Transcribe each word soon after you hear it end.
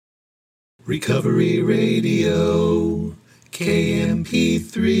Recovery Radio,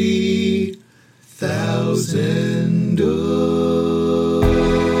 KMP3, Thousand Oaks.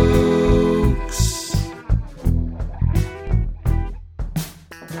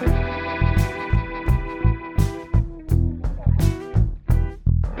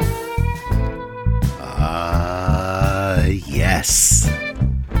 Yes.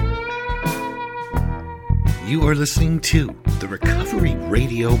 You are listening to the Recovery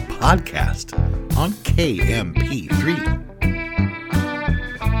Radio Podcast on KMP3.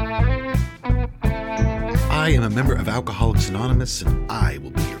 I am a member of Alcoholics Anonymous, and I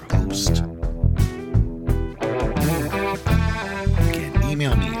will be your host. You can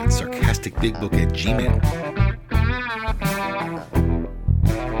email me at sarcasticbigbook@gmail.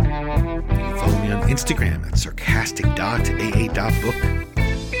 You can follow me on Instagram at sarcastic.aa.book.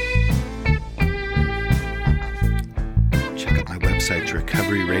 Website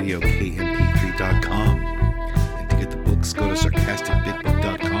recoveryradiokmp3.com, and to get the books go to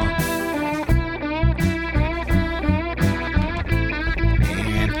sarcasticbigbook.com.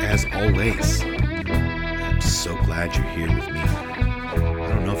 And as always, I'm so glad you're here with me. I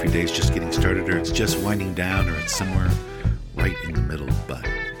don't know if your day's just getting started, or it's just winding down, or it's somewhere right in the middle, but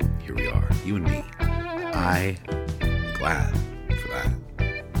here we are, you and me. I am glad for that,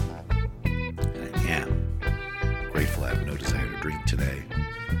 and I am grateful I have no desire to drink today.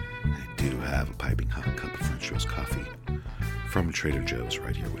 I do have a piping hot cup of French roast coffee from Trader Joe's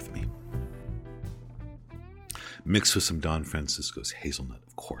right here with me, mixed with some Don Francisco's hazelnut,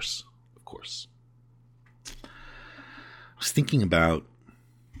 of course. I was thinking about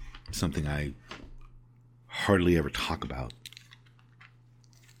something I hardly ever talk about,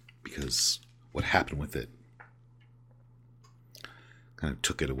 because what happened with it kind of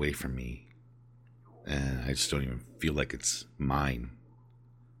took it away from me. And I just don't even feel like it's mine.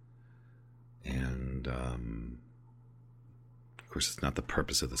 And, of course, it's not the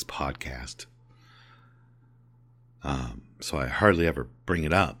purpose of this podcast. So I hardly ever bring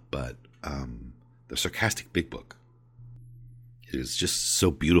it up, but the Sarcastic Big Book. It is just so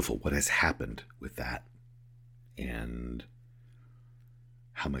beautiful what has happened with that, and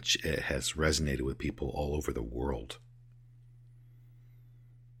how much it has resonated with people all over the world.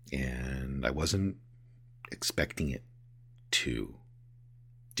 And I wasn't expecting it to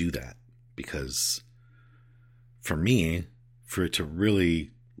do that, because for me, for it to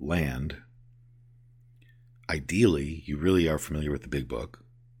really land, ideally you really are familiar with the big book,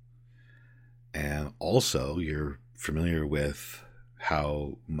 and also you're familiar with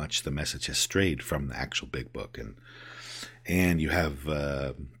how much the message has strayed from the actual big book, and you have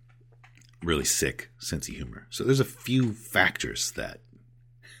really sick sense of humor. So there's a few factors that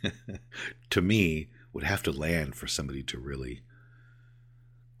to me would have to land for somebody to really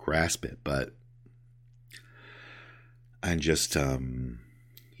grasp it. But I just, talked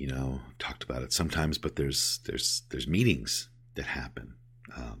about it sometimes, but there's meetings that happen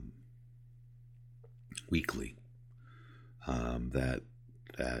weekly that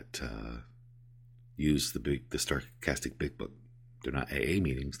use the Sarcastic Big Book. They're not AA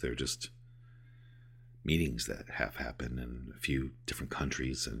meetings. They're just meetings that have happened in a few different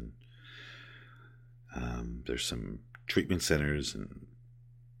countries, and there's some treatment centers and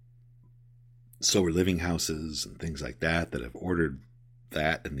sober living houses and things like that have ordered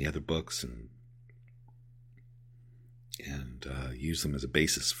that and the other books and use them as a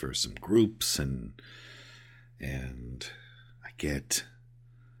basis for some groups, and I get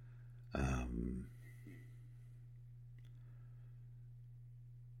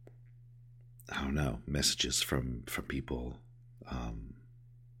messages from people.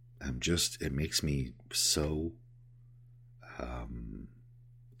 It makes me so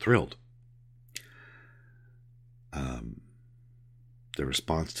thrilled. The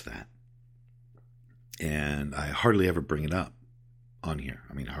response to that. And I hardly ever bring it up on here.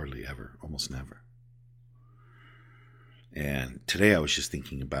 I mean, hardly ever, almost never. And today I was just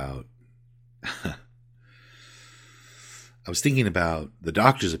thinking about the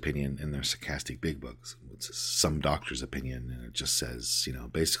doctor's opinion in their Sarcastic Big Books. It's some doctor's opinion, and it just says,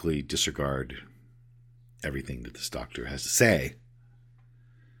 basically disregard everything that this doctor has to say.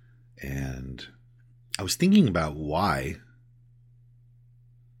 And I was thinking about why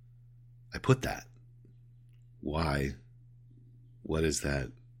I put that. Why? What is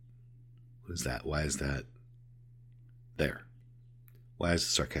that? What is that? Why is that there? Why does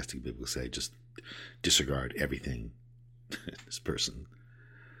the Sarcastic Big Book say just disregard everything this person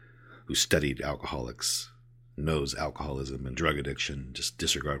who studied alcoholics, knows alcoholism and drug addiction, just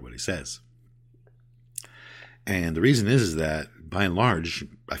disregard what he says? And the reason is that, by and large,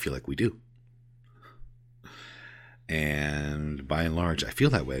 I feel like we do. And by and large, I feel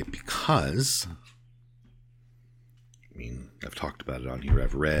that way because, I've talked about it on here.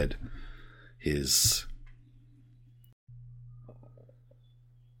 I've read his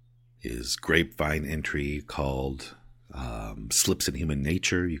grapevine entry called Slips in Human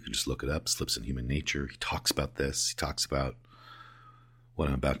Nature. You can just look it up, Slips in Human Nature. He talks about this. He talks about what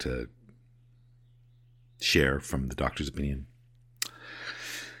I'm about to share from the doctor's opinion.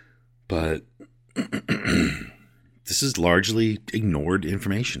 But this is largely ignored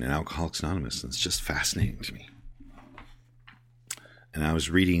information in Alcoholics Anonymous, and it's just fascinating to me. And I was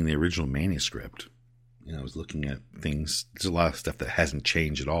reading the original manuscript, and I was looking at things. There's a lot of stuff that hasn't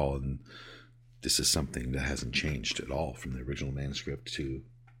changed at all, and this is something that hasn't changed at all from the original manuscript to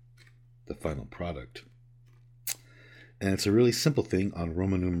the final product. And it's a really simple thing on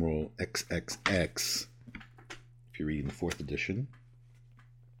Roman numeral XXX, if you're reading the 4th edition.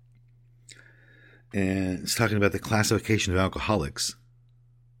 And it's talking about the classification of alcoholics.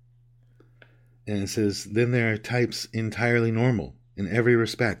 And it says, then there are types entirely normal in every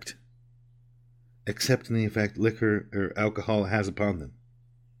respect, except in the effect liquor or alcohol has upon them.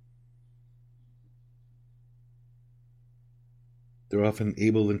 They're often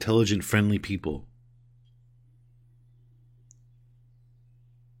able, intelligent, friendly people.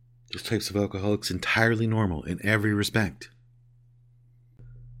 Those types of alcoholics entirely normal in every respect,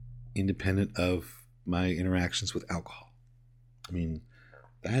 independent of my interactions with alcohol.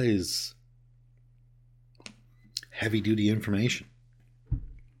 That is heavy-duty information.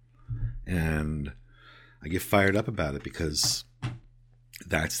 And I get fired up about it because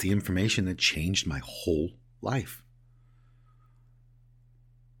that's the information that changed my whole life.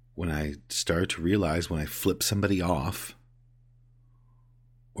 When I started to realize when I flipped somebody off,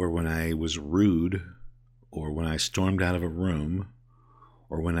 or when I was rude, or when I stormed out of a room,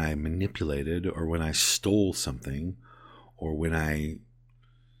 or when I manipulated, or when I stole something, or when I,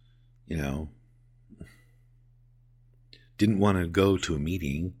 didn't want to go to a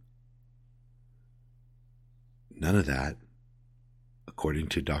meeting, none of that, according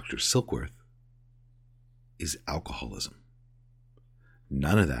to Dr. Silkworth, is alcoholism.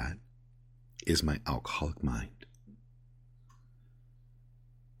 None of that is my alcoholic mind.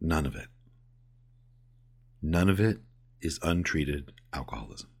 None of it. None of it is untreated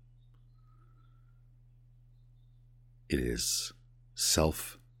alcoholism. It is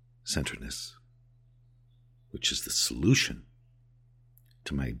self-centeredness, which is the solution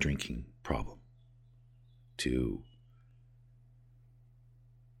to my drinking problem. To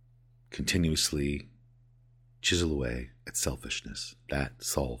continuously chisel away at selfishness. That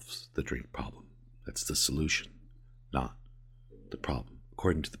solves the drink problem. That's the solution, not the problem,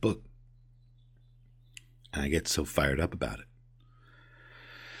 according to the book. And I get so fired up about it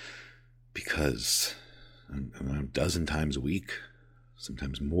because a dozen times a week,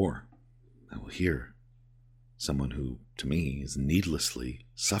 sometimes more, I will hear someone who, to me, is needlessly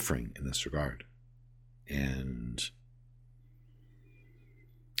suffering in this regard. And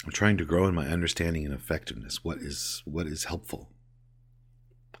I'm trying to grow in my understanding and effectiveness. What is helpful?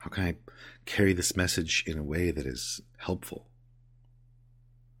 How can I carry this message in a way that is helpful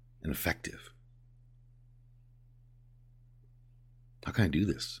and effective? How can I do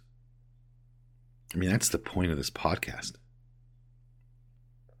this? That's the point of this podcast.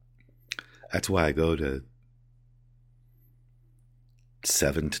 That's why I go to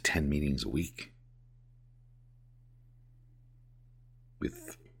 7 to 10 meetings a week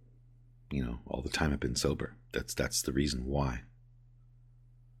with, all the time I've been sober. That's the reason why.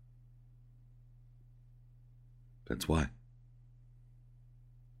 That's why.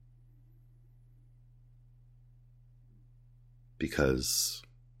 Because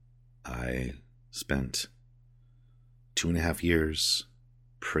I spent 2.5 years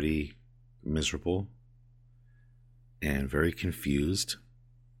pretty miserable and very confused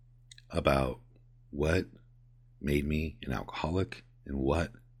about what made me an alcoholic and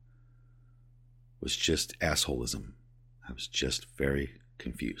what was just assholism. I was just very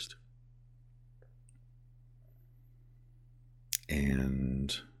confused.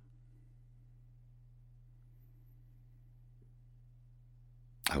 And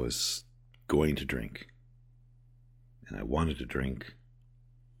I was going to drink, and I wanted to drink,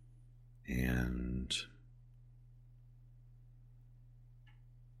 and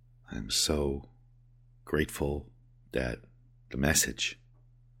I'm so grateful that the message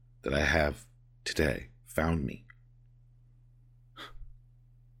that I have today found me.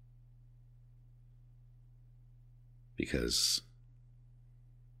 Because,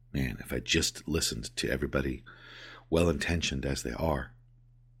 man, if I just listened to everybody, well-intentioned as they are,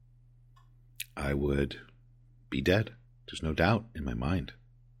 I would be dead. There's no doubt in my mind.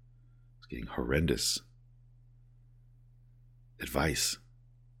 I was getting horrendous advice.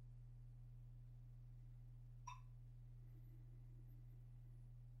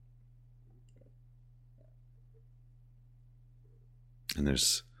 And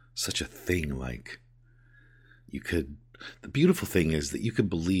there's such a thing like the beautiful thing is that you could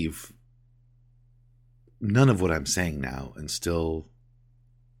believe none of what I'm saying now and still,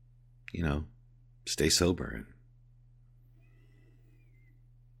 stay sober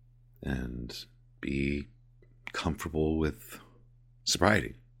and be comfortable with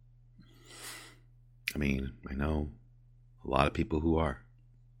sobriety. I mean, I know a lot of people who are,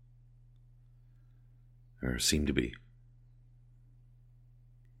 or seem to be.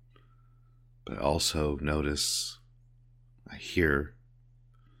 But I also notice, I hear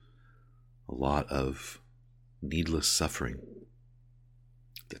a lot of needless suffering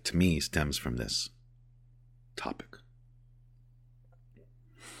that to me stems from this topic.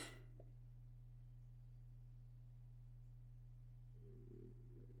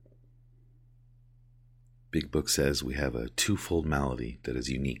 Big Book says we have a twofold malady that is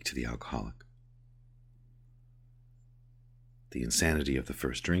unique to the alcoholic. The insanity of the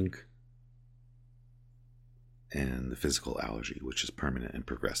first drink and the physical allergy, which is permanent and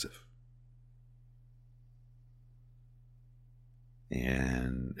progressive.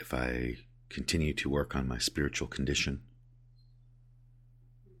 And if I continue to work on my spiritual condition,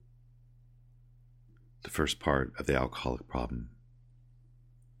 the first part of the alcoholic problem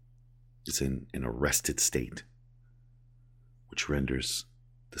is in an arrested state, which renders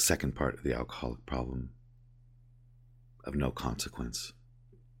the second part of the alcoholic problem of no consequence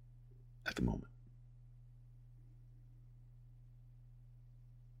at the moment.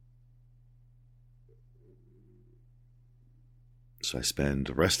 So I spend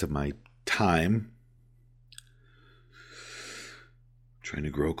the rest of my time trying to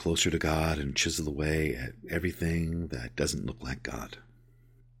grow closer to God and chisel away at everything that doesn't look like God.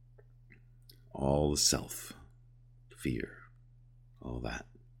 All the self, fear, all that.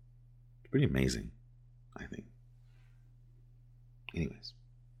 It's pretty amazing, I think. Anyways.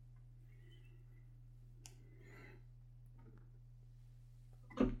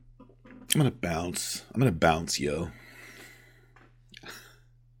 I'm gonna bounce, yo.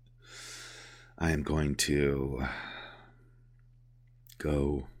 I am going to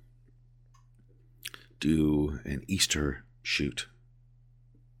go do an Easter shoot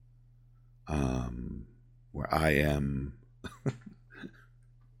where I am.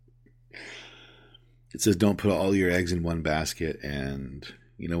 It says don't put all your eggs in one basket, and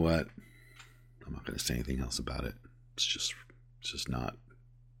you know what? I'm not going to say anything else about it. It's just not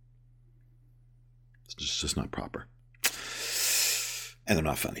proper. And I'm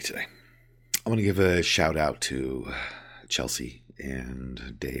not funny today. I want to give a shout out to Chelsea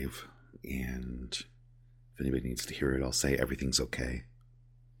and Dave, and if anybody needs to hear it, I'll say everything's okay.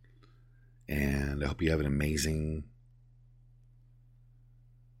 And I hope you have an amazing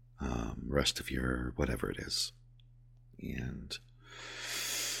rest of your whatever it is. And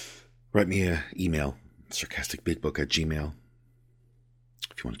write me an email, sarcasticbigbook@gmail.com.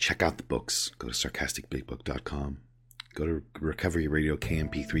 If you want to check out the books, go to sarcasticbigbook.com. Go to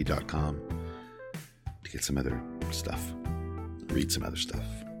recoveryradiokmp3.com to get some other stuff. Read some other stuff.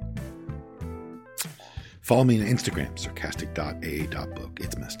 Follow me on Instagram, sarcastic.aa.book.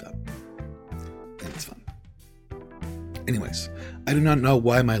 It's messed up. And it's fun. Anyways, I do not know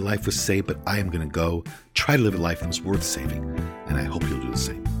why my life was saved, but I am going to go try to live a life that was worth saving, and I hope you'll do the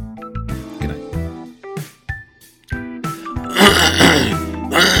same.